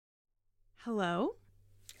Hello?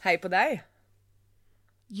 Hi på dig.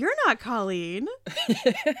 You're not Colleen.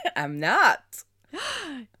 I'm not.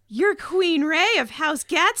 You're Queen Ray of House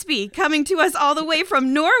Gatsby, coming to us all the way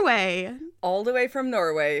from Norway. All the way from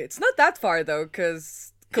Norway. It's not that far though,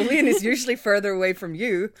 because Colleen is usually further away from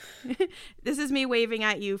you. This is me waving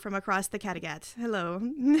at you from across the Kattegat. Hello.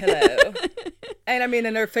 Hello. And I mean,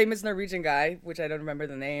 and our famous Norwegian guy, which I don't remember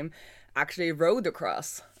the name, actually rode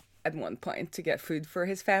across at one point to get food for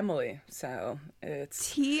his family. So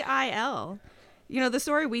it's TIL. You know, the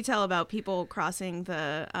story we tell about people crossing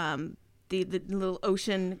the little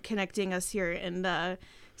ocean connecting us here in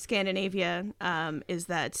Scandinavia is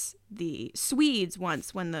that the Swedes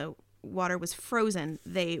once, when the water was frozen,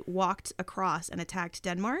 they walked across and attacked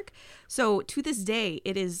Denmark. So to this day,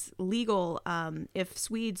 it is legal if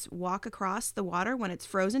Swedes walk across the water when it's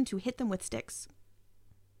frozen to hit them with sticks.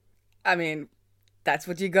 I mean, that's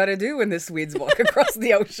what you gotta do when the Swedes walk across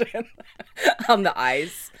the ocean on the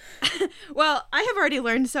ice. Well, I have already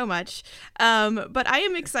learned so much, but I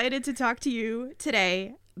am excited to talk to you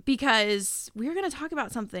today because we're going to talk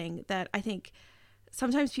about something that I think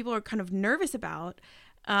sometimes people are kind of nervous about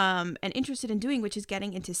and interested in doing, which is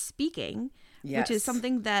getting into speaking, Yes. which is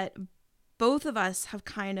something that both of us have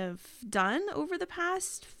kind of done over the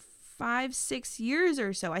past 5-6 years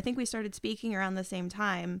or so. I think we started speaking around the same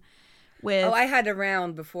time with... Oh, I had a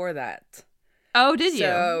round before that. Oh, did you?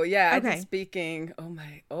 So, yeah, I Okay. did speaking. Oh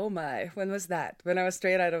my. When was that? When I was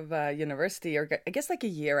straight out of university, or I guess like a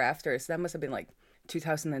year after. So that must have been like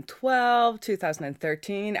 2012,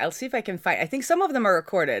 2013. I'll see if I can find. I think some of them are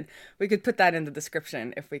recorded. We could put that in the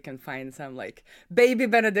description if we can find some like baby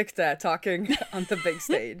Benedicta talking on the big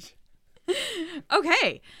stage.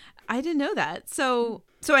 Okay, I didn't know that. So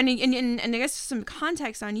and I guess some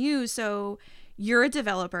context on you. So you're a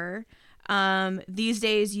developer. These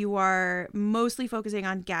days you are mostly focusing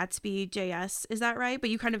on Gatsby JS. Is that right? But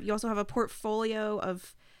you also have a portfolio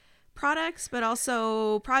of products, but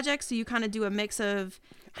also projects. So you kind of do a mix of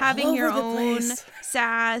having All your over the own place.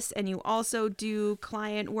 SaaS, and you also do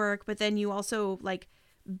client work. But then you also like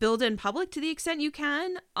build in public to the extent you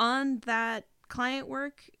can on that client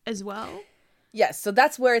work as well. Yes, so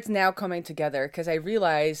that's where it's now coming together because I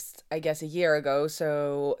realized, I guess, a year ago,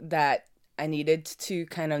 so that I needed to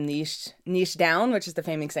kind of niche down, which is the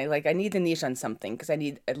famous saying. Like, I need to niche on something because I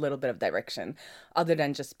need a little bit of direction, other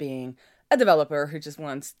than just being a developer who just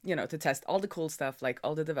wants, to test all the cool stuff like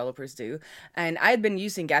all the developers do. And I had been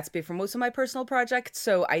using Gatsby for most of my personal projects,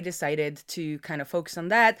 so I decided to kind of focus on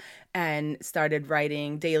that and started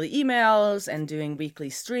writing daily emails and doing weekly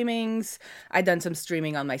streamings. I'd done some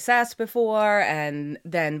streaming on my SaaS before, and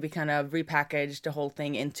then we kind of repackaged the whole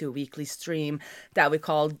thing into a weekly stream that we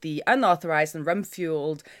called the Unauthorized and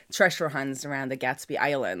Rum-Fueled Treasure Hunts around the Gatsby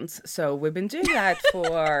Islands. So we've been doing that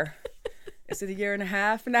for... Is it a year and a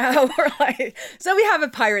half now? So we have a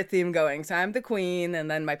pirate theme going. So I'm the queen,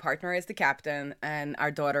 and then my partner is the captain, and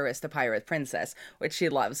our daughter is the pirate princess, which she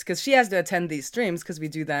loves because she has to attend these streams because we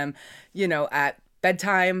do them, at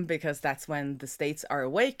bedtime because that's when the States are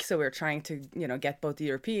awake. So we're trying to, get both the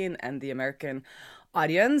European and the American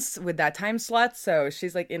audience with that time slot. So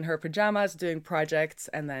she's like in her pajamas doing projects,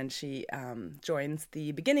 and then she joins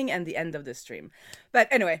the beginning and the end of the stream. But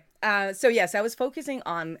anyway, so yes, I was focusing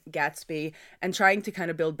on Gatsby and trying to kind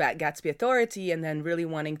of build back Gatsby authority, and then really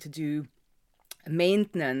wanting to do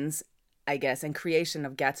maintenance, I guess, and creation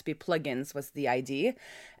of Gatsby plugins was the idea.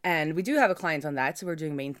 And we do have a client on that, so we're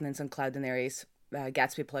doing maintenance on Cloudinary's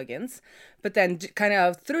Gatsby plugins. But then kind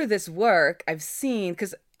of through this work, I've seen,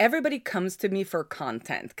 because everybody comes to me for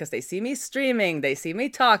content, because they see me streaming, they see me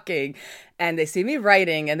talking, and they see me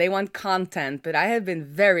writing, and they want content. But I have been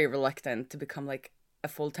very reluctant to become like a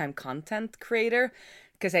full-time content creator,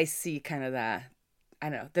 because I see kind of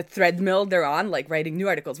the treadmill they're on, like writing new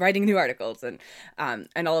articles, and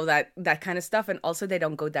all of that kind of stuff. And also they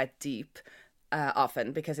don't go that deep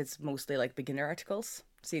often because it's mostly like beginner articles.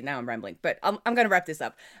 See, now I'm rambling, but I'm going to wrap this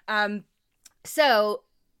up. So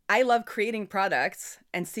I love creating products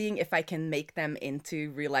and seeing if I can make them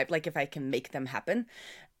into real life, like if I can make them happen.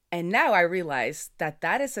 And now I realize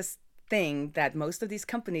that is a thing that most of these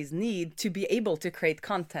companies need to be able to create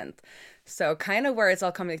content. So kind of where it's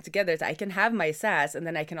all coming together is I can have my SaaS, and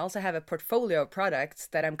then I can also have a portfolio of products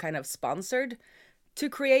that I'm kind of sponsored to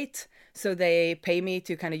create. So they pay me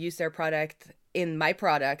to kind of use their product in my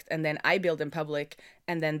product, and then I build in public,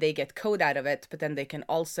 and then they get code out of it, but then they can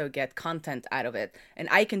also get content out of it. And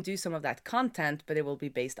I can do some of that content, but it will be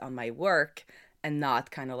based on my work and not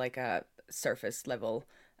kind of like a surface level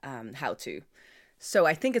how to. So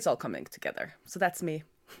I think it's all coming together. So that's me.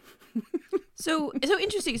 So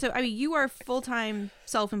interesting. So I mean, you are full-time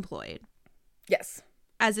self-employed. Yes.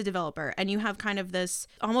 As a developer, and you have kind of this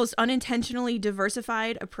almost unintentionally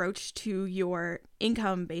diversified approach to your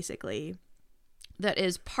income, basically, that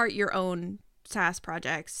is part your own SaaS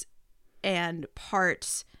projects and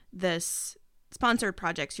part this sponsored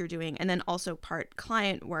projects you're doing, and then also part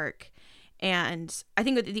client work. And I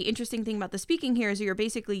think that the interesting thing about the speaking here is you're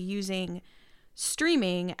basically using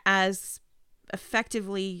streaming as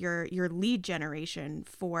effectively your lead generation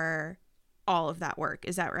for all of that work.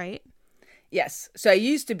 Is that right? Yes. So I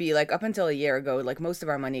used to be like, up until a year ago, like most of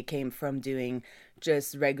our money came from doing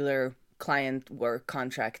just regular client work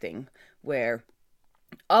contracting, where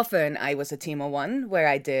often I was a team of one, where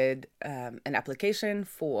I did an application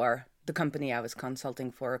for the company I was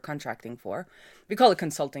consulting for, or contracting for. We call it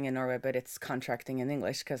consulting in Norway, but it's contracting in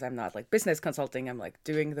English because I'm not like business consulting. I'm like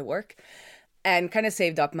doing the work, and kind of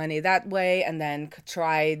saved up money that way. And then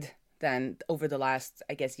tried then over the last,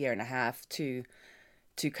 I guess, year and a half to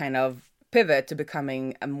kind of pivot to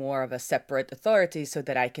becoming a more of a separate authority so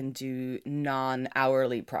that I can do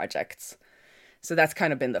non-hourly projects. So that's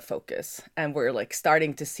kind of been the focus, and we're like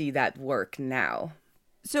starting to see that work now.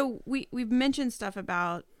 So we've mentioned stuff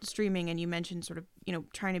about streaming, and you mentioned sort of,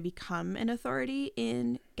 trying to become an authority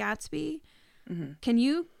in Gatsby. Mm-hmm. Can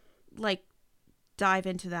you like dive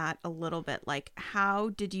into that a little bit? Like, how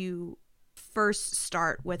did you first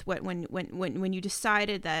start with when you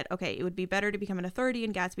decided that, okay, it would be better to become an authority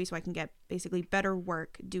in Gatsby so I can get basically better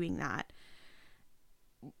work doing that?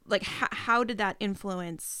 Like, how did that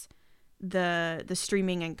influence the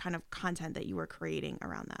streaming and kind of content that you were creating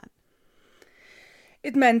around that?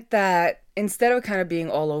 It meant that instead of kind of being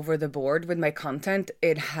all over the board with my content,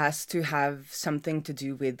 it has to have something to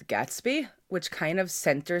do with Gatsby, which kind of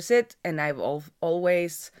centers it. And I've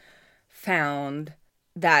always found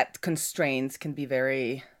that constraints can be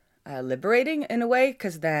very liberating in a way,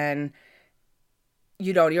 because then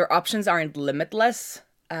your options aren't limitless.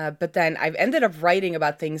 But then I've ended up writing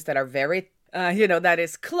about things that are very that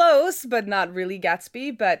is close, but not really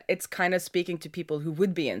Gatsby, but it's kind of speaking to people who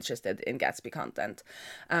would be interested in Gatsby content.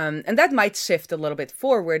 And that might shift a little bit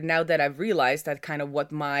forward now that I've realized that kind of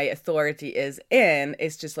what my authority is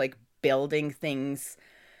just like building things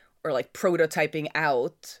or like prototyping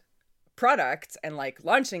out products and like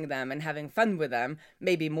launching them and having fun with them,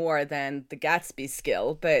 maybe more than the Gatsby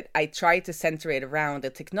skill. But I try to center it around the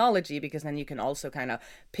technology, because then you can also kind of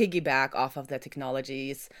piggyback off of the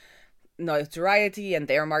technologies notoriety and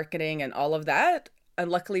their marketing and all of that.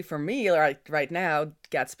 And luckily for me, right now,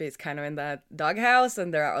 Gatsby is kind of in that doghouse,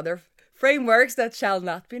 and there are other frameworks that shall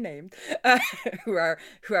not be named who are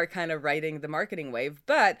kind of riding the marketing wave.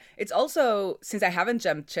 But it's also, since I haven't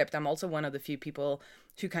jumped ship, I'm also one of the few people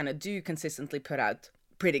who kind of do consistently put out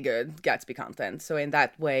pretty good Gatsby content. So in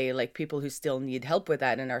that way, like people who still need help with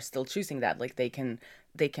that and are still choosing that, like they can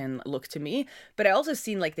look to me. But I also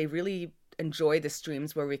seen like they really enjoy the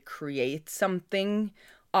streams where we create something,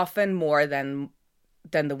 often more than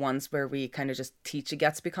the ones where we kind of just teach a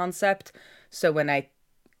Gatsby concept. So when I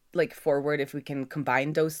like forward, if we can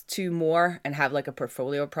combine those two more and have like a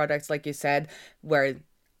portfolio of products, like you said, where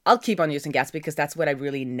I'll keep on using Gatsby because that's what I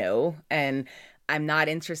really know. And I'm not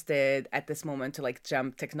interested at this moment to like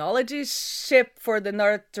jump technology ship for the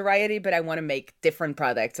notoriety, but I want to make different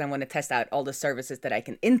products. I want to test out all the services that I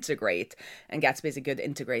can integrate, and Gatsby is a good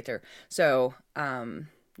integrator. So,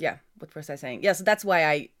 what was I saying? Yeah, so that's why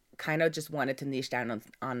I kind of just wanted to niche down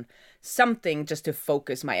on something just to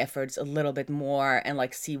focus my efforts a little bit more and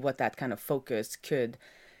like see what that kind of focus could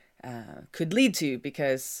lead to,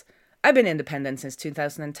 because I've been independent since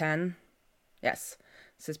 2010. Yes.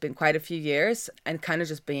 So it's been quite a few years, and kind of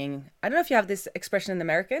just being, I don't know if you have this expression in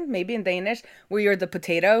American, maybe in Danish, where you're the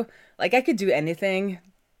potato. Like I could do anything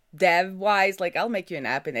dev wise, like I'll make you an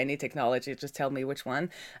app in any technology, just tell me which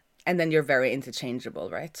one. And then you're very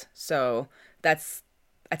interchangeable, right? So that's,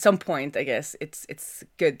 at some point, I guess it's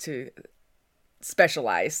good to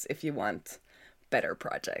specialize if you want better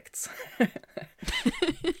projects.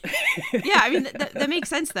 Yeah, I mean, that makes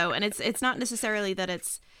sense though. And it's not necessarily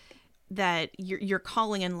that your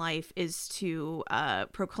calling in life is to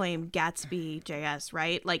proclaim Gatsby JS,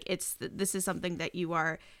 right? Like this is something that you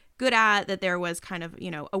are good at, that there was kind of,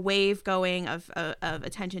 a wave going of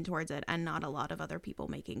attention towards it, and not a lot of other people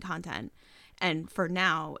making content. And for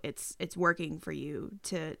now, it's working for you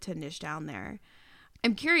to niche down there.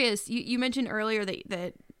 I'm curious, you mentioned earlier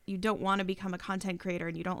that you don't want to become a content creator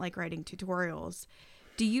and you don't like writing tutorials.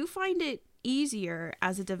 Do you find it easier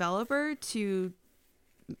as a developer to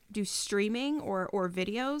do streaming or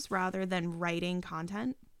videos rather than writing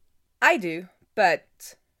content? I do,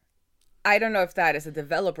 but I don't know if that is a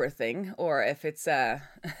developer thing or if it's a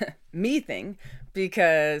me thing,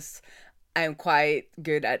 because I'm quite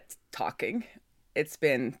good at talking. It's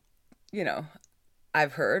been,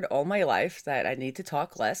 I've heard all my life that I need to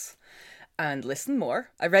talk less and listen more.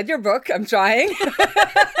 I read your book. I'm trying.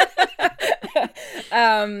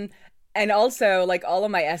 um, and also, like, all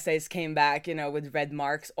of my essays came back, with red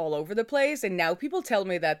marks all over the place. And now people tell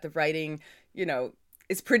me that the writing,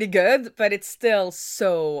 is pretty good, but it's still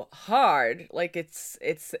so hard. Like, it's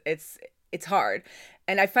hard.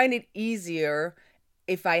 And I find it easier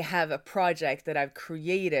if I have a project that I've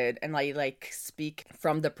created and I like speak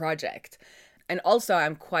from the project. And also,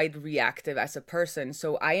 I'm quite reactive as a person.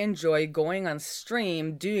 So I enjoy going on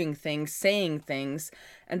stream, doing things, saying things,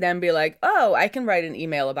 and then be like, oh, I can write an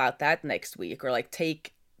email about that next week, or like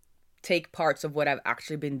take parts of what I've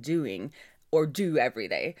actually been doing or do every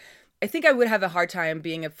day. I think I would have a hard time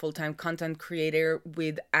being a full-time content creator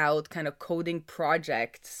without kind of coding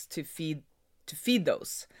projects to feed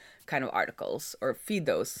those kind of articles or feed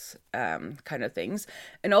those kind of things.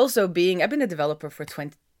 And also I've been a developer for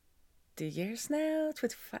 20 years now,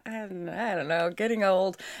 25, I don't know, getting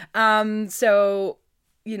old. So,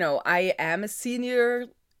 I am a senior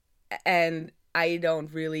and I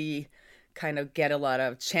don't really kind of get a lot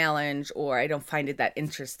of challenge, or I don't find it that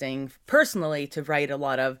interesting personally to write a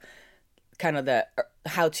lot of kind of the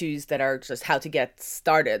how-tos that are just how to get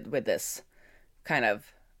started with this kind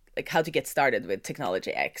of, like, how to get started with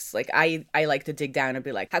technology X. Like, I like to dig down and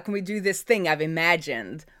be like, how can we do this thing I've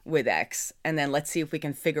imagined with X? And then let's see if we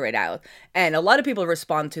can figure it out. And a lot of people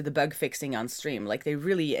respond to the bug fixing on stream. Like, they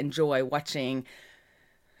really enjoy watching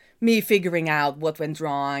me figuring out what went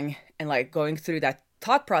wrong and like going through that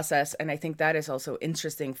thought process. And I think that is also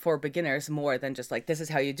interesting for beginners more than just like, this is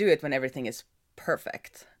how you do it when everything is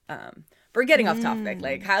perfect. We're getting off topic.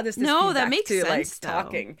 Like, how does this no, that makes sense, like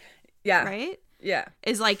talking? Yeah. Right? Yeah.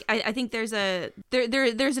 Is like I think there's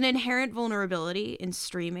there's an inherent vulnerability in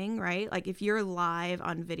streaming, right? Like, if you're live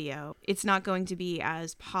on video, it's not going to be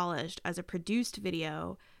as polished as a produced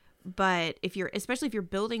video. But especially if you're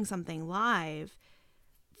building something live,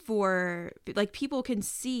 for like, people can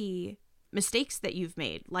see mistakes that you've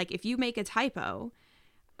made. Like, if you make a typo,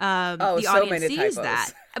 the audience sees typos.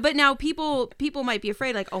 That. But now people might be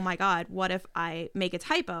afraid, like, oh my God, what if I make a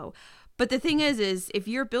typo? But the thing is if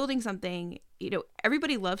you're building something,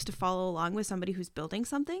 everybody loves to follow along with somebody who's building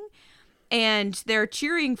something, and they're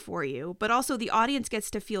cheering for you, but also the audience gets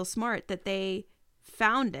to feel smart that they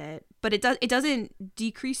found it, but it doesn't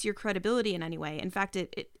decrease your credibility in any way. In fact,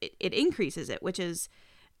 it increases it, which is,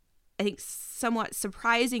 I think, somewhat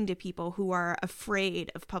surprising to people who are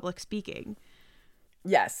afraid of public speaking.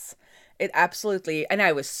 Yes, it absolutely. And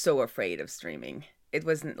I was so afraid of streaming. It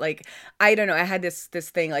wasn't like, I don't know, I had this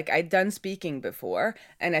thing, like, I'd done speaking before,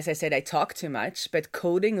 and as I said, I talk too much, but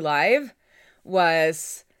coding live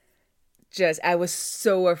was just, I was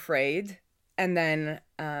so afraid. And then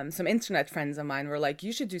some internet friends of mine were like,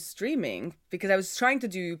 you should do streaming, because I was trying to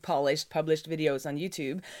do polished, published videos on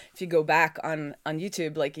YouTube. If you go back on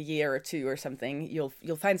YouTube like a year or two or something,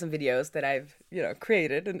 you'll find some videos that I've,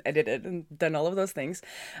 created and edited and done all of those things.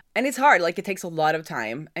 And it's hard, like, it takes a lot of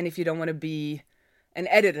time. And if you don't want to be an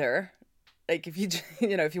editor, like, if you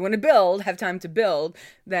if you want to have time to build,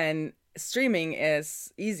 then streaming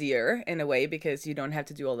is easier in a way, because you don't have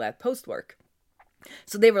to do all that post work.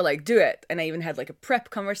 So they were like, do it. And I even had like a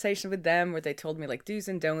prep conversation with them where they told me like do's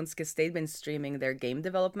and don'ts, because they'd been streaming their game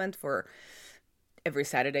development for every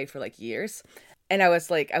Saturday for like years. And I was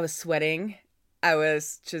sweating. I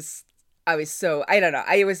was so, I don't know.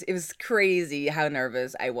 It was crazy how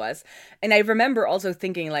nervous I was. And I remember also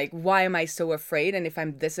thinking, like, why am I so afraid? And if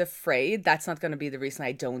I'm this afraid, that's not going to be the reason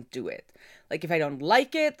I don't do it. Like, if I don't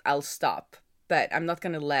like it, I'll stop. But I'm not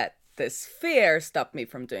going to let this fear stop me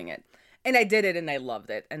from doing it. And I did it, and I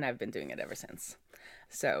loved it. And I've been doing it ever since.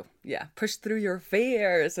 So, yeah, push through your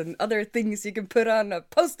fears and other things you can put on a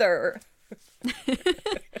poster.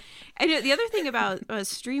 And the other thing about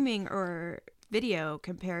streaming or video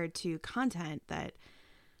compared to content that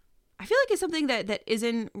I feel like is something that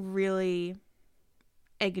isn't really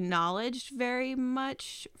acknowledged very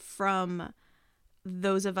much from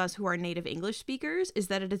those of us who are native English speakers is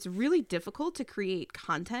that it is really difficult to create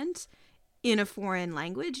content in a foreign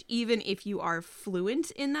language, even if you are fluent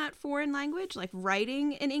in that foreign language, like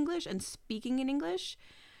writing in English and speaking in English.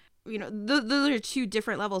 Those are two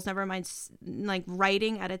different levels, never mind like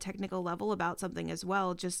writing at a technical level about something as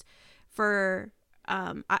well. Just for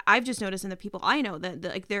I've just noticed in the people I know that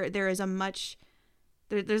like there is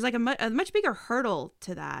there's like a much bigger hurdle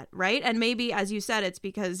to that, right? And maybe, as you said, it's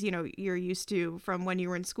because you're used to, from when you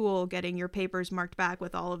were in school, getting your papers marked back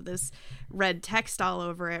with all of this red text all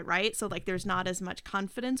over it, right? So like there's not as much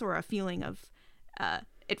confidence or a feeling of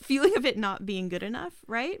feeling of it not being good enough,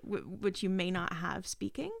 right? Which you may not have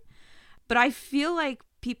speaking. But I feel like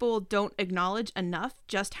people don't acknowledge enough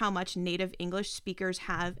just how much native English speakers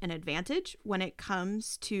have an advantage when it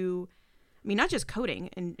comes to, I mean, not just coding,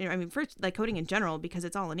 and I mean, first, like coding in general, because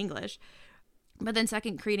it's all in English, but then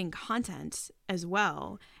second, creating content as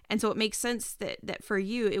well. And so it makes sense that for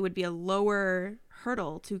you, it would be a lower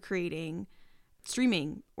hurdle to creating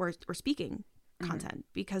streaming or speaking content,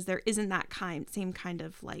 because there isn't that same kind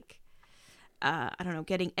of like, I don't know,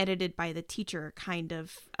 getting edited by the teacher kind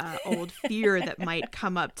of old fear that might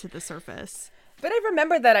come up to the surface. But I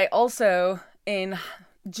remember that I also, in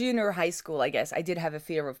junior high school, I guess, I did have a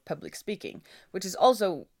fear of public speaking, which is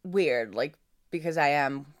also weird, like, because I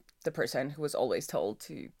am the person who was always told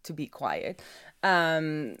to be quiet,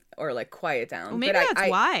 or like quiet down. Well, maybe but that's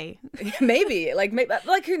why. maybe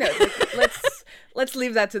who knows? Like, let's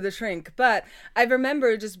leave that to the shrink. But I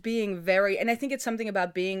remember just being very, and I think it's something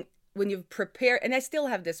about being, when you've prepared, and I still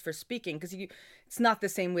have this for speaking, because it's not the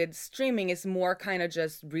same with streaming. It's more kind of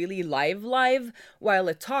just really live, while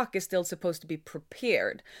a talk is still supposed to be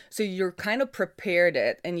prepared. So you're kind of prepared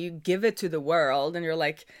it, and you give it to the world, and you're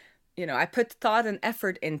like, you know, I put thought and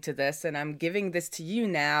effort into this, and I'm giving this to you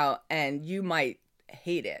now, and you might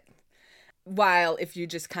hate it. While if you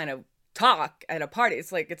just kind of talk at a party,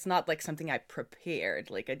 it's like, it's not like something I prepared.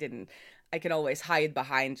 Like I can always hide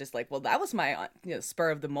behind just like, well, that was my spur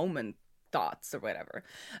of the moment thoughts or whatever.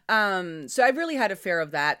 So I really had a fear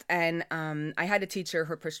of that. And I had a teacher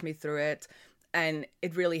who pushed me through it, and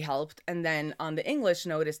it really helped. And then on the English,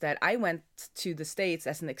 noticed that I went to the States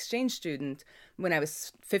as an exchange student when I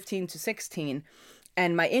was 15 to 16.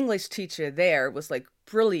 And my English teacher there was like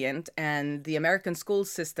brilliant. And the American school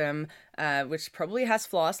system, which probably has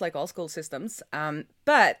flaws like all school systems,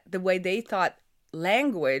 but the way they taught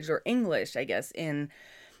language or English, I guess, in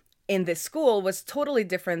this school was totally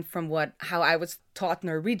different from how I was taught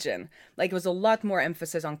Norwegian. Like, it was a lot more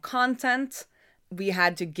emphasis on content. We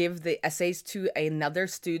had to give the essays to another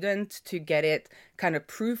student to get it kind of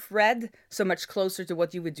proofread, so much closer to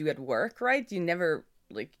what you would do at work, right?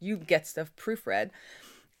 You get stuff proofread.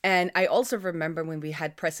 And I also remember when we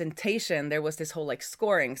had presentation, there was this whole like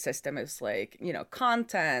scoring system. It was like,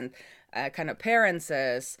 content, kind of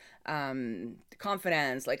appearances,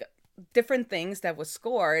 confidence, like different things that was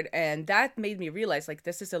scored. And that made me realize like,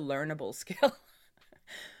 this is a learnable skill.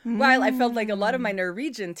 While I felt like a lot of my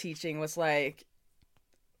Norwegian teaching was like,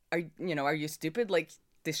 are you stupid? Like,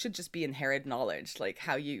 this should just be inherent knowledge, like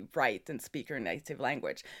how you write and speak your native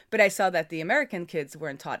language. But I saw that the American kids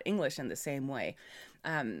weren't taught English in the same way.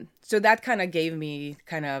 So that kind of gave me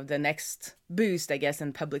kind of the next boost, I guess,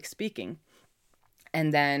 in public speaking.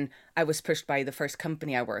 And then I was pushed by the first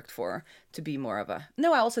company I worked for to be more of I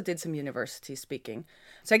also did some university speaking.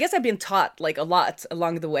 So I guess I've been taught like a lot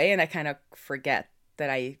along the way, and I kind of forget that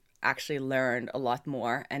I actually learned a lot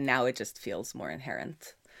more. And now it just feels more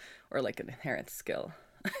inherent, or like an inherent skill.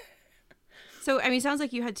 So, I mean, it sounds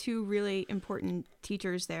like you had two really important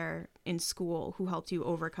teachers there in school who helped you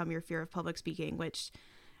overcome your fear of public speaking, which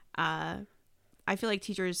I feel like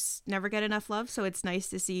teachers never get enough love. So it's nice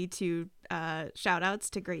to see two shout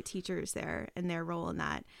outs to great teachers there and their role in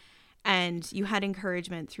that. And you had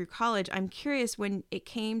encouragement through college. I'm curious, when it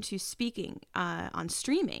came to speaking on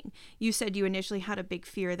streaming, you said you initially had a big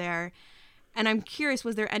fear there. And I'm curious,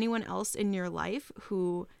 was there anyone else in your life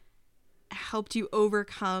who helped you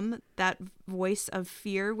overcome that voice of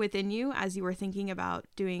fear within you as you were thinking about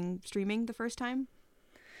doing streaming the first time?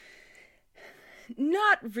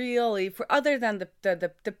 Not really, for other than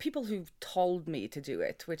the people who told me to do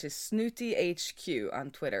it, which is Snooty HQ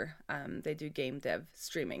on Twitter. They do game dev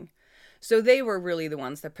streaming. So they were really the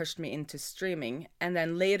ones that pushed me into streaming. And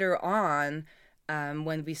then later on,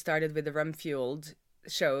 when we started with the Rumfueled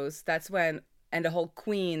shows, that's when, and the whole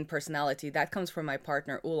queen personality, that comes from my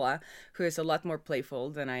partner, Ola, who is a lot more playful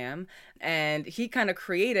than I am. And he kind of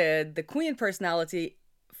created the queen personality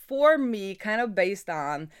for me, kind of based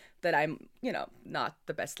on that I'm, not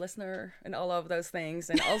the best listener and all of those things.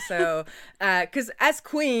 And also, because as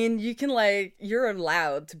queen, you're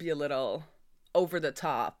allowed to be a little over the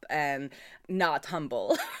top and not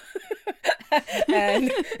humble.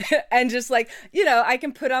 and just like, I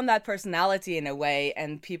can put on that personality in a way,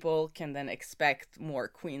 and people can then expect more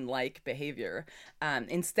queen-like behavior,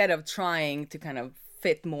 instead of trying to kind of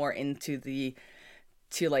fit more into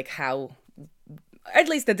like how, at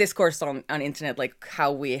least the discourse on internet, like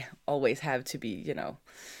how we always have to be,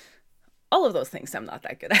 all of those things I'm not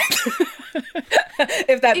that good at,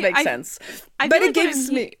 if that makes sense. But it gives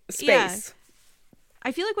me space. Yeah.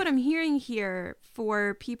 I feel like what I'm hearing here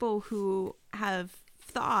for people who have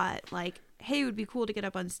thought like, hey, it would be cool to get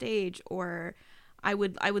up on stage, or I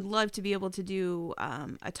would love to be able to do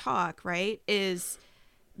a talk, right? Is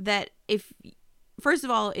that if first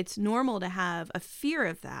of all, it's normal to have a fear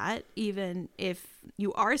of that, even if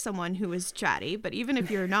you are someone who is chatty. But even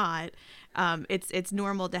if you're not, it's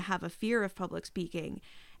normal to have a fear of public speaking.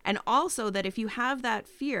 And also that if you have that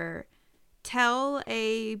fear, tell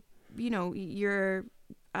your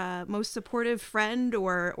most supportive friend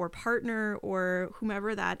or partner or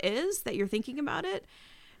whomever that is that you're thinking about it.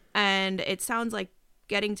 And it sounds like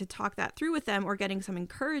getting to talk that through with them or getting some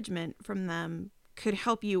encouragement from them could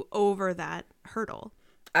help you over that hurdle.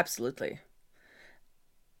 Absolutely.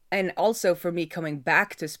 And also for me coming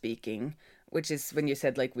back to speaking, which is when you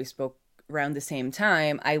said like we spoke around the same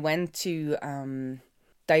time, I went to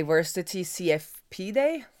Diversity CFP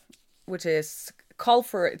Day, which is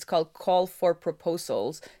it's called Call for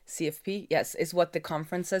Proposals. CFP, yes, is what the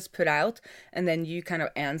conferences put out, and then you kind of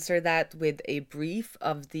answer that with a brief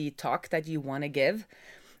of the talk that you want to give.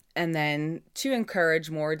 And then to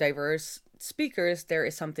encourage more diverse speakers, there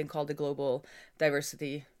is something called the Global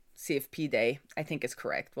Diversity CFP Day. I think it's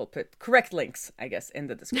correct. We'll put correct links, I guess, in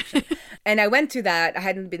the description. And I went to that. I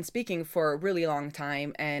hadn't been speaking for a really long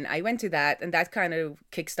time, and I went to that, and that kind of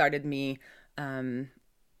kickstarted me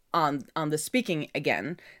on the speaking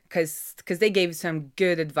again, because they gave some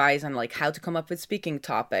good advice on like how to come up with speaking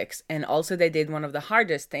topics. And also they did one of the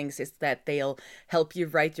hardest things is that they'll help you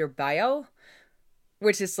write your bio,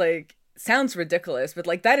 which is like sounds ridiculous, but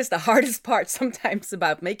like that is the hardest part sometimes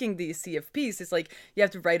about making these CFPs. It's like you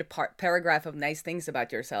have to write a paragraph of nice things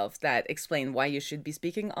about yourself that explain why you should be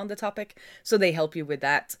speaking on the topic. So they help you with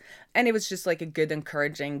that. And it was just like a good,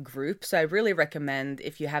 encouraging group. So I really recommend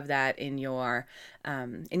if you have that in your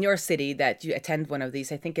city that you attend one of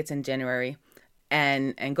these. I think it's in January,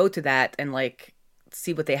 and go to that and like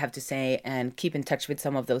see what they have to say and keep in touch with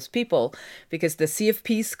some of those people, because the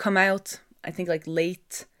CFPs come out, I think like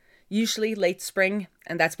usually late spring,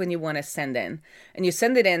 and that's when you want to send in. And you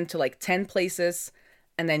send it in to like 10 places,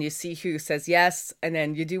 and then you see who says yes, and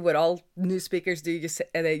then you do what all new speakers do,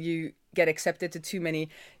 and then you get accepted to too many,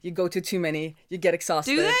 you go to too many, you get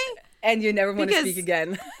exhausted. Do they? And you never want to speak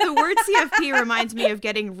again. The word CFP reminds me of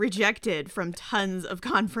getting rejected from tons of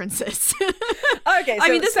conferences. Okay, so I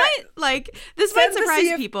mean, this might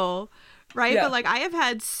surprise people, right? Yeah. But like I have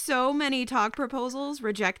had so many talk proposals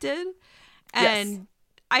rejected, and Yes.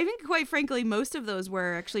 I think, quite frankly, most of those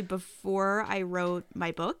were actually before I wrote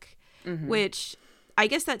my book, which I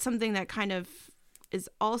guess that's something that kind of is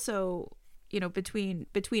also, between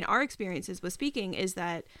our experiences with speaking, is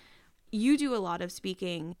that you do a lot of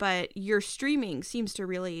speaking, but your streaming seems to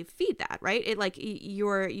really feed that, right? It like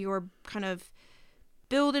your kind of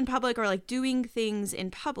build in public or like doing things in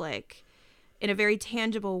public in a very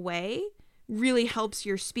tangible way really helps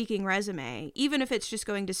your speaking resume, even if it's just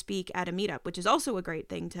going to speak at a meetup, which is also a great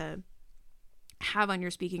thing to have on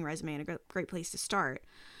your speaking resume and a great place to start.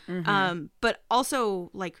 But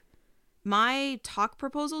also, like, my talk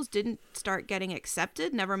proposals didn't start getting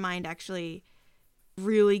accepted, never mind actually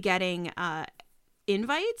really getting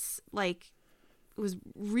invites. Like, it was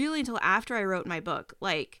really until after I wrote my book.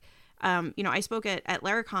 Like, I spoke at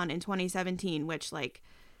Laracon in 2017, which, like,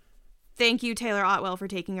 thank you, Taylor Otwell, for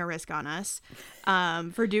taking a risk on us,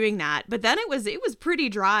 for doing that. But then it was pretty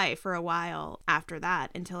dry for a while after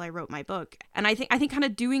that until I wrote my book. And I think kind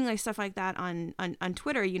of doing like stuff like that on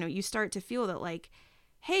Twitter, you start to feel that like,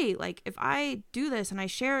 hey, like if I do this and I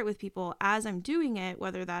share it with people as I'm doing it,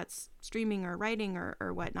 whether that's streaming or writing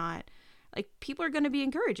or whatnot, like people are going to be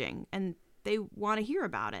encouraging and they want to hear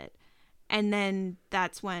about it. And then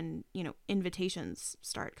that's when, invitations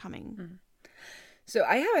start coming. So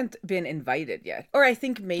I haven't been invited yet. Or I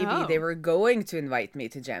think maybe they were going to invite me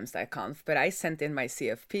to Jams.conf, but I sent in my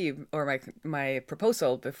CFP or my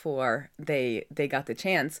proposal before they got the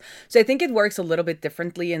chance. So I think it works a little bit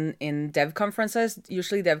differently in dev conferences.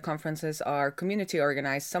 Usually dev conferences are community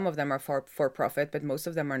organized. Some of them are for profit, but most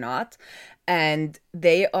of them are not. And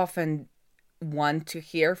they often want to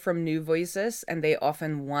hear from new voices, and they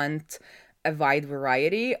often want a wide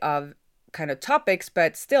variety of kind of topics,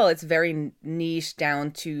 but still it's very niche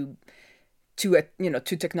down to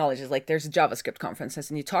technologies. Like there's JavaScript conferences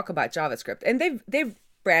and you talk about JavaScript, and they've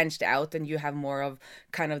branched out, and you have more of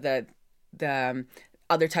kind of the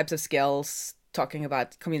other types of skills, talking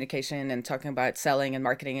about communication and talking about selling and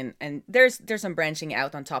marketing, and there's some branching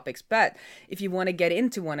out on topics. But if you want to get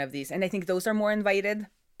into one of these, and I think those are more invited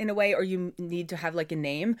in a way, or you need to have like a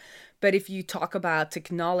name. But if you talk about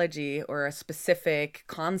technology or a specific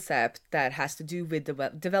concept that has to do with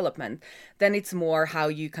development, then it's more how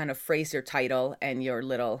you kind of phrase your title and your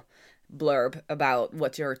little blurb about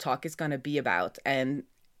what your talk is going to be about, and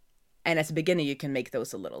as a beginner you can make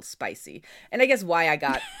those a little spicy. And I guess why I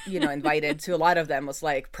got invited to a lot of them was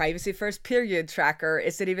like, privacy first period tracker,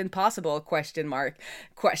 is it even possible, question mark.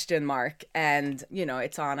 And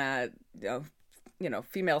it's on a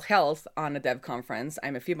female health on a dev conference.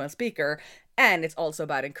 I'm a female speaker, and it's also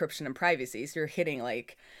about encryption and privacy, so you're hitting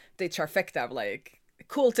like the trifecta of like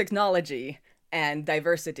cool technology and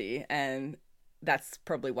diversity. And that's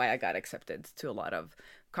probably why I got accepted to a lot of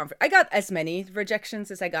I got as many rejections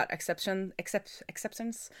as I got acceptance,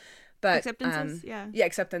 but acceptances, yeah,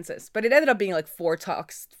 acceptances. But it ended up being like four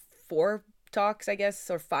talks, I guess,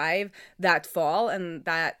 or 5 that fall. And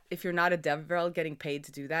that, if you're not a dev rel getting paid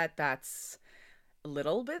to do that, that's a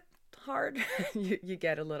little bit hard. you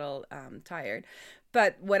get a little tired.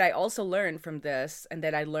 But what I also learned from this, and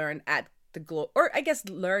that I learned at the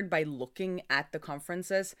learned by looking at the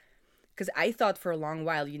conferences, because I thought for a long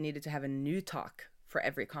while you needed to have a new talk for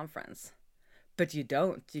every conference, but you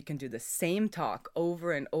don't. You can do the same talk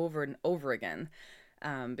over and over and over again,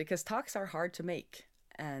 because talks are hard to make,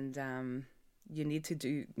 and you need to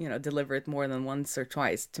deliver it more than once or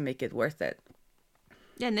twice to make it worth it.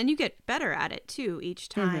 Yeah, and then you get better at it too each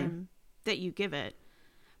time that you give it.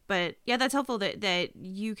 But yeah, that's helpful that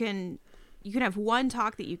you can have one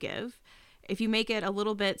talk that you give. If you make it a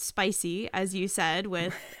little bit spicy, as you said,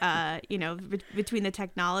 with between the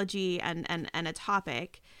technology and a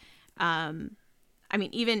topic, I mean,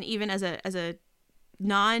 even as a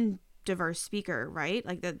non-diverse speaker, right?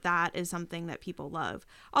 Like that is something that people love.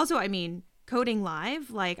 Also, I mean, coding live.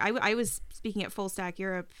 Like I was speaking at Full Stack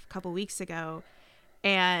Europe a couple weeks ago,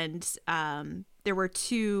 and there were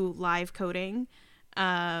 2 live coding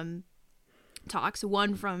talks.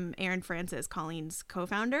 One from Aaron Francis, Colleen's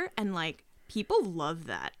co-founder, and like, people love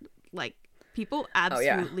that. Like, people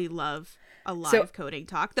absolutely love a live coding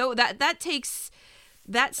talk. Though that takes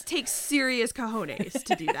serious cojones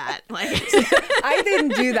to do that. Like, I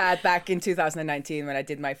didn't do that back in 2019 when I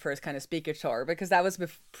did my first kind of speaker tour, because that was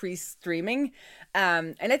pre-streaming.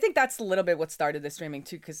 And I think that's a little bit what started the streaming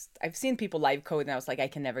too, because I've seen people live code and I was like, I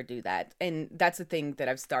can never do that. And that's the thing that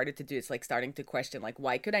I've started to do. It's like starting to question, like,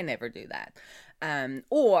 why could I never do that?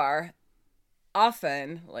 Or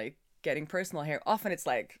often, like, getting personal here, often it's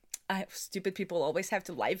like, stupid people always have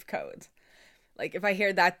to live code. Like, if I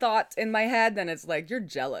hear that thought in my head, then it's like, you're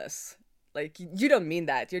jealous. Like, you don't mean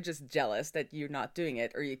that. You're just jealous that you're not doing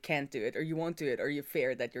it, or you can't do it, or you won't do it, or you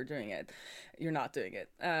fear that you're doing it. You're not doing it,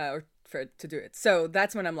 or to do it. So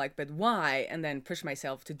that's when I'm like, but why? And then push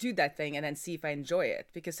myself to do that thing, and then see if I enjoy it.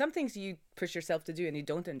 Because some things you push yourself to do and you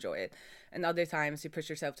don't enjoy it. And other times you push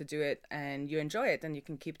yourself to do it and you enjoy it and you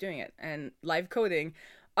can keep doing it. And live coding,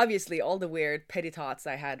 obviously, all the weird petty thoughts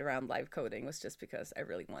I had around live coding was just because I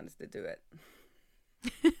really wanted to do it.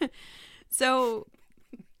 So,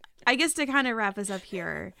 I guess to kind of wrap us up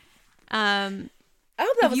here, I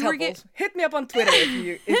hope that was helpful. Hit me up on Twitter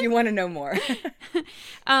if you want to know more.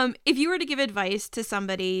 If you were to give advice to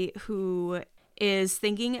somebody who is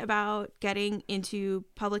thinking about getting into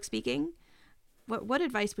public speaking, what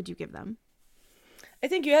advice would you give them? I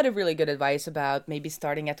think you had a really good advice about maybe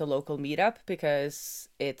starting at the local meetup, because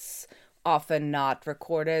it's often not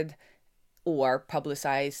recorded or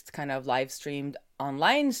publicized, kind of live streamed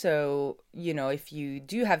online. So, if you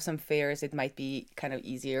do have some fears, it might be kind of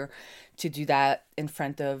easier to do that in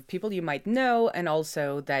front of people you might know, and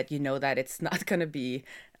also that that it's not going to be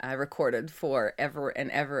recorded forever and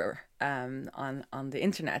ever on the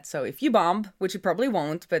internet. So if you bomb, which you probably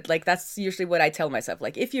won't, but like, that's usually what I tell myself.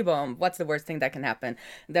 Like, if you bomb, what's the worst thing that can happen?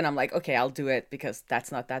 Then I'm like, okay, I'll do it, because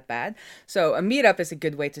that's not that bad. So a meetup is a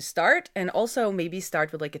good way to start, and also maybe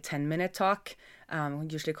start with like a 10-minute talk.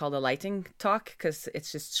 Usually called a lightning talk, because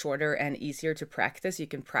it's just shorter and easier to practice. You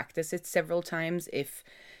can practice it several times if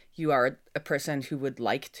you are a person who would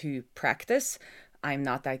like to practice. I'm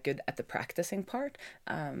not that good at the practicing part.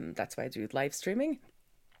 That's why I do live streaming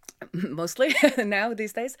mostly now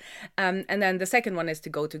these days. And then the second one is to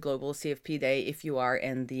go to Global CFP Day if you are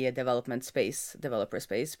in the developer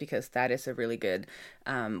space, because that is a really good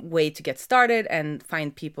way to get started and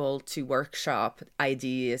find people to workshop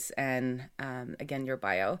ideas and, again, your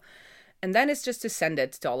bio. And then it's just to send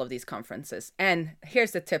it to all of these conferences. And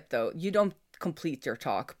here's the tip, though. You don't complete your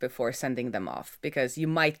talk before sending them off, because you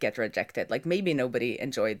might get rejected. Like, maybe nobody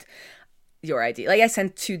enjoyed your idea. Like, I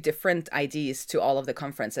sent 2 different IDs to all of the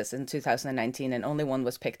conferences in 2019 and only one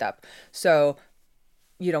was picked up. So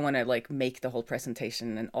you don't want to like make the whole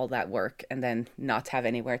presentation and all that work and then not have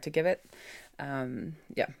anywhere to give it.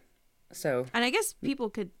 So, and I guess people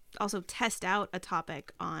could also test out a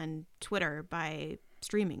topic on Twitter by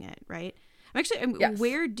streaming it, right? Yes.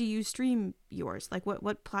 Where do you stream yours? Like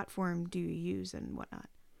what platform do you use and whatnot?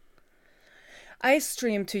 I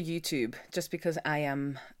stream to YouTube just because I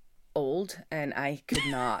am old and I could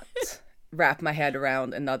not wrap my head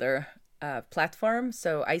around another platform.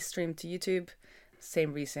 So I stream to YouTube.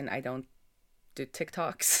 Same reason I don't do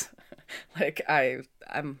TikToks. like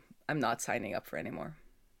I'm not signing up for anymore.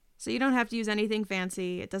 So you don't have to use anything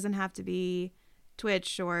fancy. It doesn't have to be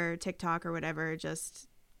Twitch or TikTok or whatever. Just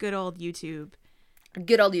good old YouTube.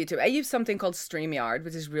 Good old YouTube. I use something called StreamYard,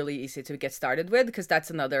 which is really easy to get started with because that's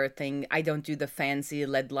another thing. I don't do the fancy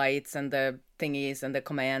LED lights and the thingies and the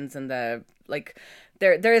commands and the like.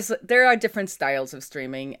 There are different styles of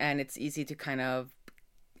streaming, and it's easy to kind of,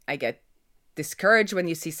 I get discouraged when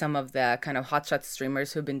you see some of the kind of hotshot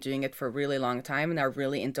streamers who've been doing it for a really long time and are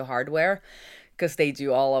really into hardware because they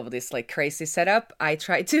do all of this like crazy setup. I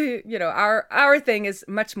try to, our thing is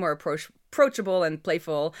much more approachable and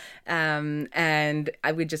playful. And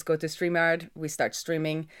I would just go to StreamYard. We start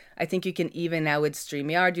streaming. I think you can even now with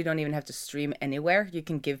StreamYard, you don't even have to stream anywhere. You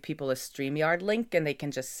can give people a StreamYard link and they can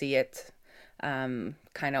just see it kind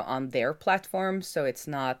of on their platform. So it's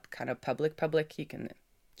not kind of public. You can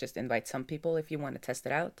just invite some people if you want to test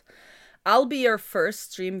it out. I'll be your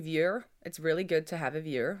first stream viewer. It's really good to have a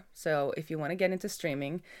viewer. So if you want to get into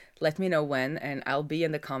streaming, let me know when, and I'll be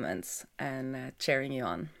in the comments and cheering you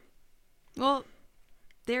on. Well,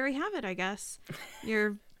 there we have it, I guess.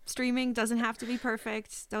 Your streaming doesn't have to be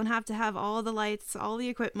perfect. Don't have to have all the lights, all the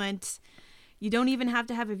equipment. You don't even have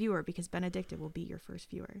to have a viewer because Benedicta will be your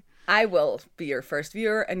first viewer. I will be your first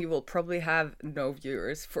viewer, and you will probably have no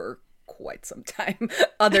viewers for quite some time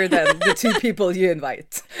other than the two people you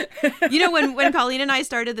invite. When Colleen and I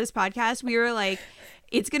started this podcast, we were like,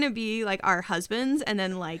 it's going to be like our husbands and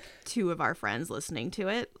then like two of our friends listening to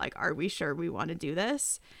it. Like, are we sure we want to do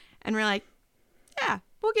this? And we're like, yeah,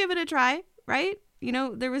 we'll give it a try, right?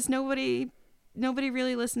 There was nobody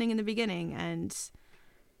really listening in the beginning, and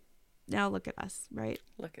now look at us, right?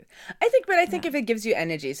 I think if it gives you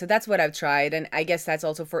energy, so that's what I've tried, and I guess that's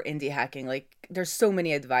also for indie hacking. Like, there's so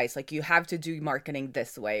many advice, like you have to do marketing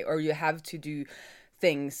this way, or you have to do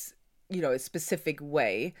things, a specific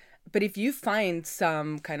way. But if you find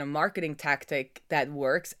some kind of marketing tactic that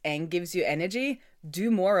works and gives you energy,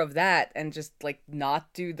 do more of that and just like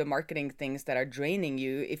not do the marketing things that are draining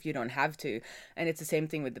you if you don't have to. And it's the same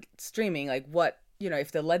thing with the streaming. Like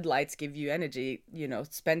if the LED lights give you energy,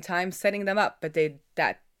 spend time setting them up, but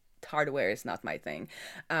that hardware is not my thing.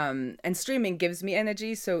 And streaming gives me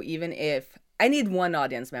energy. So even if I need one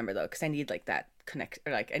audience member though, because I need like that connect,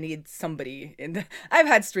 or like I need somebody I've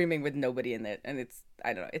had streaming with nobody in it, and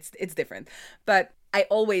I don't know, it's different, but I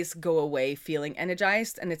always go away feeling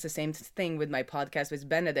energized. And it's the same thing with my podcast with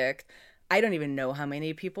Benedict. I don't even know how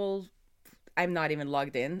many people, I'm not even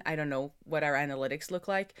logged in. I don't know what our analytics look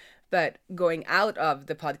like, but going out of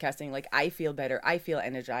the podcasting, like I feel better, I feel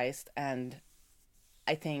energized. And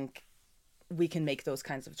I think we can make those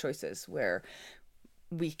kinds of choices where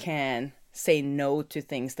we can say no to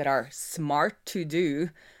things that are smart to do,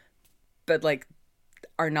 but like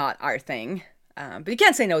are not our thing. But you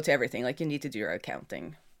can't say no to everything. Like you need to do your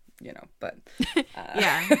accounting, but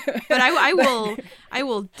yeah. But I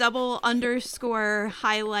will double underscore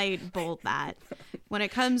highlight bold that when it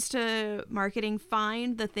comes to marketing,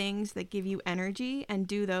 find the things that give you energy and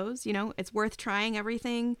do those. It's worth trying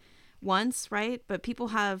everything once, right? But people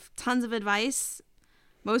have tons of advice.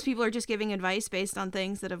 Most people are just giving advice based on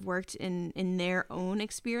things that have worked in their own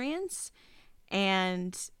experience.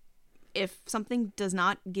 And if something does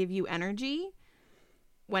not give you energy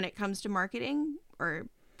when it comes to marketing or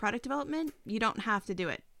product development, you don't have to do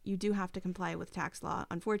it. You do have to comply with tax law,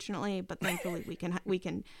 unfortunately, but thankfully we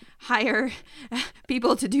can hire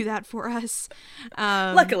people to do that for us.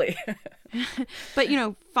 Luckily. But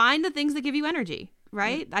find the things that give you energy,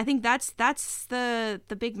 right? I think that's the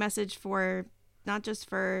big message for not just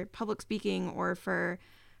for public speaking or for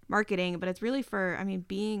marketing, but it's really for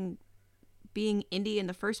being indie in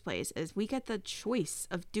the first place. Is we get the choice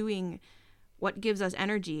of doing what gives us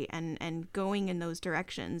energy and going in those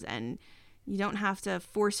directions, and you don't have to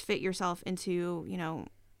force fit yourself into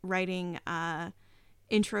writing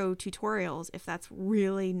intro tutorials if that's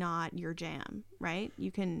really not your jam, right?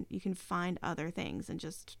 You can find other things and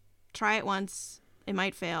just try it once. It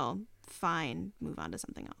might fail, fine, move on to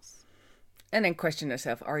something else. And then question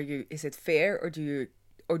yourself, is it fair, or do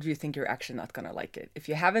you think you're actually not gonna like it? If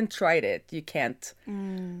you haven't tried it, you can't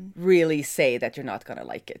really say that you're not gonna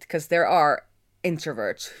like it, because there are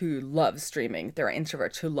introverts who love streaming. There are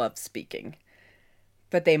introverts who love speaking.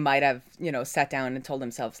 but they might have, sat down and told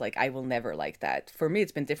themselves like, I will never like that. For me,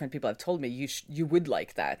 it's been different people have told me you would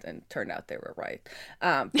like that, and turned out they were right.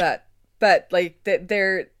 But like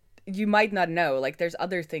you might not know, like there's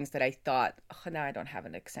other things that I thought, oh, now I don't have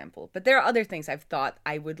an example, but there are other things I've thought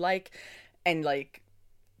I would like, and like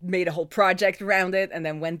made a whole project around it, and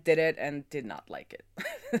then did it and did not like it.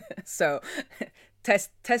 So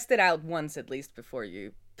test it out once at least before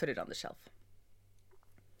you put it on the shelf.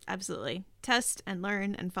 Absolutely. Test and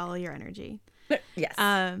learn and follow your energy. Yes.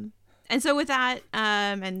 And so with that,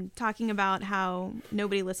 and talking about how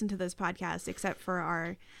nobody listened to this podcast except for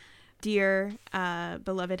our dear,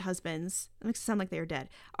 beloved husbands. It makes it sound like they are dead.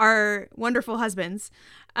 Our wonderful husbands.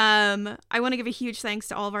 I want to give a huge thanks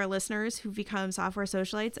to all of our listeners who've become software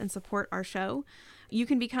socialites and support our show. You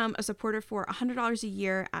can become a supporter for $100 a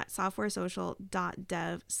year at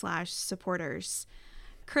softwaresocial.dev/supporters.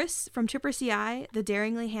 Chris from Chipper CI, the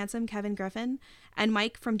daringly handsome Kevin Griffin, and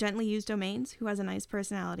Mike from Gently Used Domains, who has a nice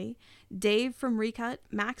personality, Dave from Recut,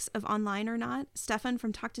 Max of Online or Not, Stefan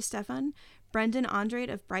from Talk to Stefan, Brendan Andrade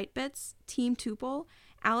of Brightbits, Team Tuple,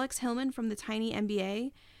 Alex Hillman from the Tiny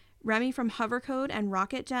MBA, Remy from Hovercode and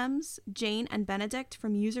Rocket Gems, Jane and Benedict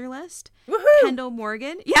from Userlist, Woohoo! Kendall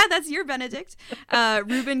Morgan, yeah, that's your Benedict,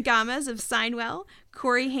 Ruben Gamez of Signwell,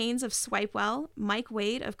 Corey Haynes of Swipewell, Mike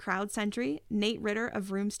Wade of CrowdSentry, Nate Ritter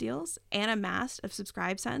of Room Steals, Anna Mast of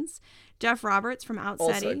SubscribeSense, Jeff Roberts from Outseti.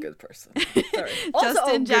 Also a good person. Sorry.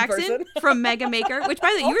 Justin Jackson from Mega Maker, which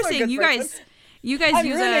by the way, you were saying you guys I'm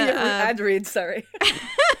use really ad read, sorry.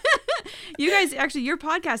 You guys, actually, your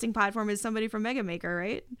podcasting platform is somebody from Mega Maker,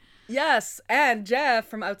 right? Yes, and Jeff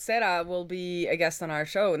from Outseta will be a guest on our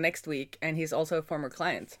show next week, and he's also a former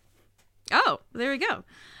client. Oh, there we go.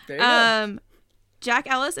 There you go. Jack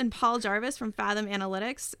Ellis and Paul Jarvis from Fathom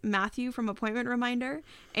Analytics, Matthew from Appointment Reminder,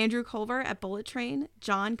 Andrew Culver at Bullet Train,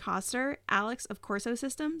 John Coster, Alex of Corso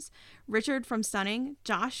Systems, Richard from Stunning,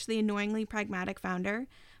 Josh, the annoyingly pragmatic founder,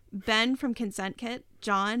 Ben from Consent Kit,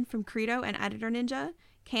 John from Credo and Editor Ninja,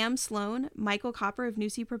 Cam Sloan, Michael Copper of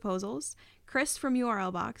Newsy Proposals, Chris from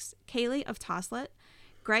URL Box, Kaylee of Toslet,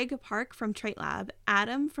 Greg Park from Trait Lab,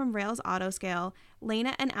 Adam from Rails Autoscale,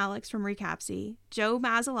 Lena and Alex from Recapsy, Joe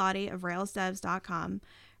Mazzolotti of RailsDevs.com,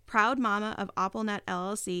 Proud Mama of AppleNet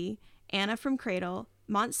LLC, Anna from Cradle,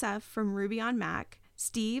 Montsef from Ruby on Mac,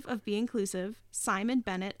 Steve of Be Inclusive, Simon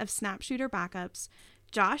Bennett of Snapshooter Backups,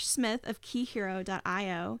 Josh Smith of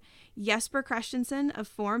KeyHero.io, Jesper Christensen of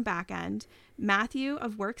Form Backend, Matthew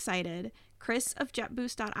of Works Cited, Chris of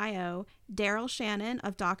JetBoost.io, Daryl Shannon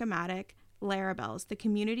of Docomatic, Larabelles, the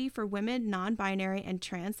community for women, non-binary, and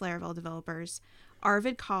trans Laravel developers,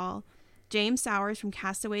 Arvid Kahl, James Sowers from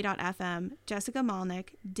Castaway.fm, Jessica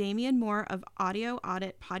Malnick, Damian Moore of Audio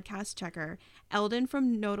Audit Podcast Checker, Eldon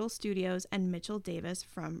from Nodal Studios, and Mitchell Davis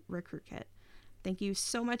from RecruitKit. Thank you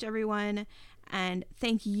so much, everyone. And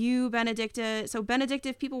thank you, Benedicta. So, Benedicta,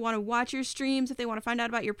 if people want to watch your streams, if they want to find out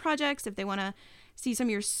about your projects, if they want to see some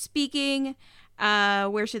of your speaking,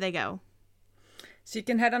 where should they go? So you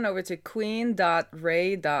can head on over to queen.ray.codes,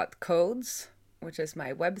 which is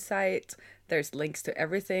my website. There's links to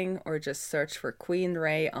everything, or just search for Queen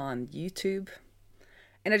Ray on YouTube.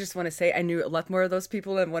 And I just want to say I knew a lot more of those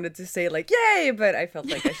people and wanted to say like, yay, but I felt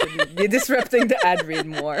like I shouldn't be disrupting the ad read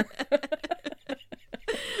more.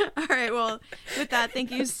 All right. Well, with that,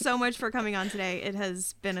 thank you so much for coming on today. It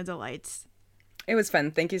has been a delight. It was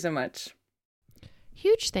fun. Thank you so much.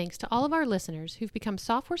 Huge thanks to all of our listeners who've become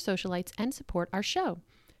software socialites and support our show.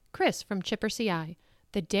 Chris from Chipper CI,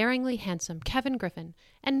 the daringly handsome Kevin Griffin,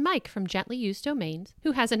 and Mike from Gently Used Domains,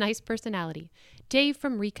 who has a nice personality, Dave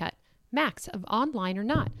from Recut, Max of Online or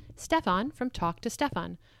Not, Stefan from Talk to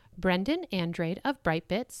Stefan, Brendan Andrade of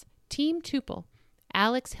Brightbits, Team Tuple,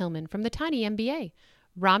 Alex Hillman from the Tiny MBA,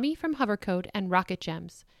 Rami from Hovercode and Rocket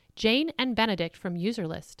Gems, Jane and Benedict from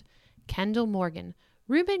Userlist, Kendall Morgan,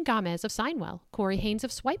 Ruben Gamez of Signwell, Corey Haynes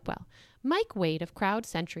of Swipewell, Mike Wade of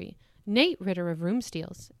CrowdSentry, Nate Ritter of Room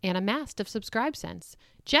Steals, Anna Mast of SubscribeSense,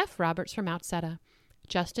 Jeff Roberts from Outseta,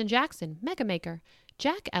 Justin Jackson, Mega Maker,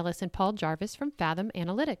 Jack Ellis and Paul Jarvis from Fathom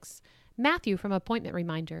Analytics, Matthew from Appointment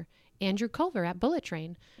Reminder, Andrew Culver at Bullet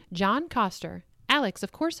Train, John Coster, Alex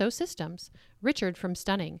of Corso Systems, Richard from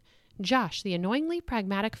Stunning, Josh, the annoyingly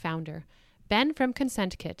pragmatic founder, Ben from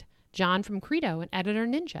Consent Kit, John from Credo and Editor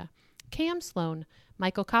Ninja, Cam Sloan,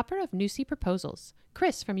 Michael Copper of Newsy Proposals,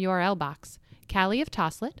 Chris from URL Box, Callie of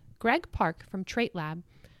Toslet, Greg Park from Trait Lab,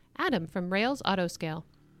 Adam from Rails Autoscale,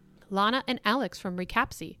 Lana and Alex from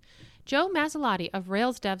Recapsy, Joe Mazzolotti of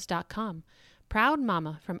RailsDevs.com, Proud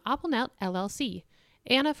Mama from AppleNet LLC,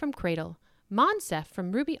 Anna from Cradle, Monsef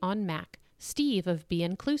from Ruby on Mac, Steve of Be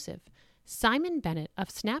Inclusive, Simon Bennett of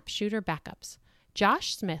Snapshooter Backups,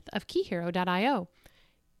 Josh Smith of KeyHero.io,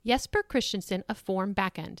 Jesper Christensen of Form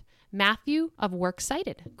Backend, Matthew of Works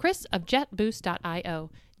Cited, Chris of JetBoost.io,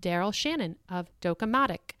 Daryl Shannon of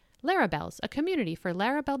Docamatic, Laravel's, a community for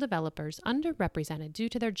Laravel developers underrepresented due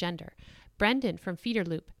to their gender, Brendan from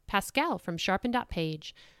Feederloop, Pascal from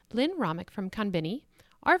Sharpen.page, Lynn Romick from Konbini,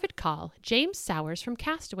 Arvid Kahl, James Sowers from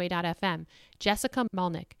Castaway.fm, Jessica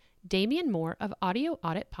Malnick, Damian Moore of Audio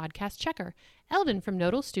Audit Podcast Checker, Eldon from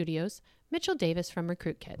Nodal Studios, Mitchell Davis from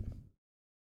RecruitKit.